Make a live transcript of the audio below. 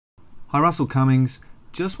Hi, Russell Cummings.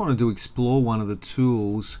 Just wanted to explore one of the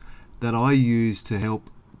tools that I use to help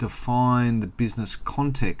define the business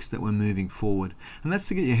context that we're moving forward, and that's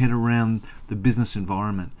to get your head around the business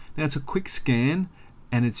environment. Now, it's a quick scan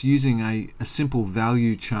and it's using a simple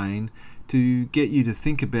value chain to get you to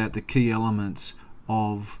think about the key elements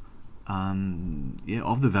of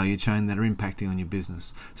the value chain that are impacting on your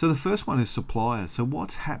business. So the first one is suppliers. So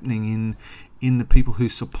what's happening in the people who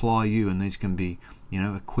supply you, and these can be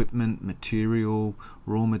equipment, material,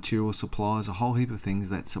 raw material suppliers, a whole heap of things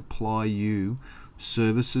that supply you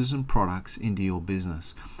services and products into your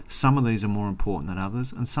business. Some of these are more important than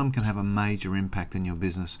others, and some can have a major impact in your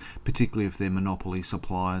business, particularly if they're monopoly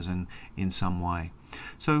suppliers and in some way.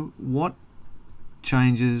 So what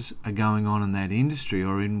changes are going on in that industry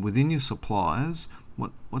or within your suppliers?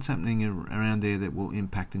 What's happening around there that will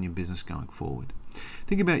impact on your business going forward?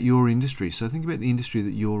 Think about your industry. So think about the industry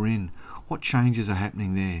that you're in. What changes are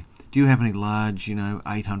happening there? Do you have any large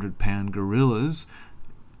 800-pound gorillas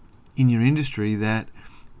in your industry that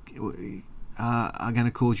are going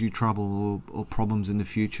to cause you trouble or problems in the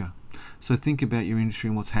future? So think about your industry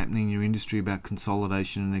and what's happening in your industry about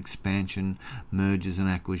consolidation and expansion, mergers and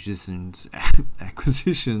acquisitions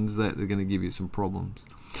that are going to give you some problems.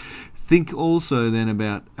 Think also then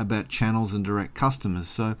about channels and direct customers.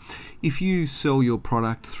 So if you sell your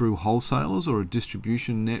product through wholesalers or a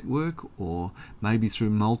distribution network, or maybe through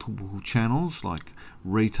multiple channels like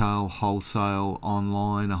retail, wholesale,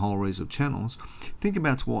 online, a whole range of channels, think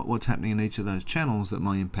about what's happening in each of those channels that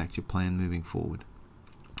might impact your plan moving forward.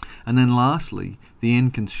 And then lastly, the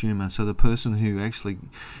end consumer, so the person who actually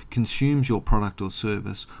consumes your product or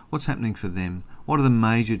service, what's happening for them? What are the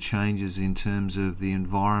major changes in terms of the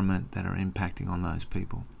environment that are impacting on those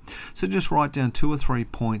people? So just write down 2 or 3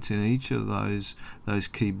 points in each of those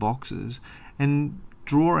key boxes and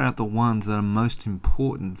draw out the ones that are most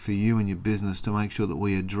important for you and your business to make sure that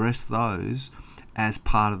we address those as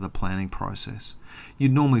part of the planning process.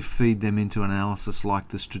 You'd normally feed them into analysis like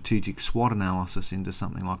the strategic SWOT analysis into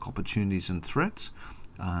something like opportunities and threats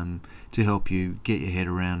to help you get your head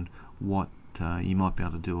around what you might be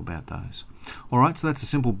able to do about those. Alright, so that's a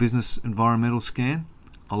simple business environmental scan.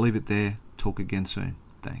 I'll leave it there. Talk again soon.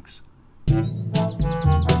 Thanks.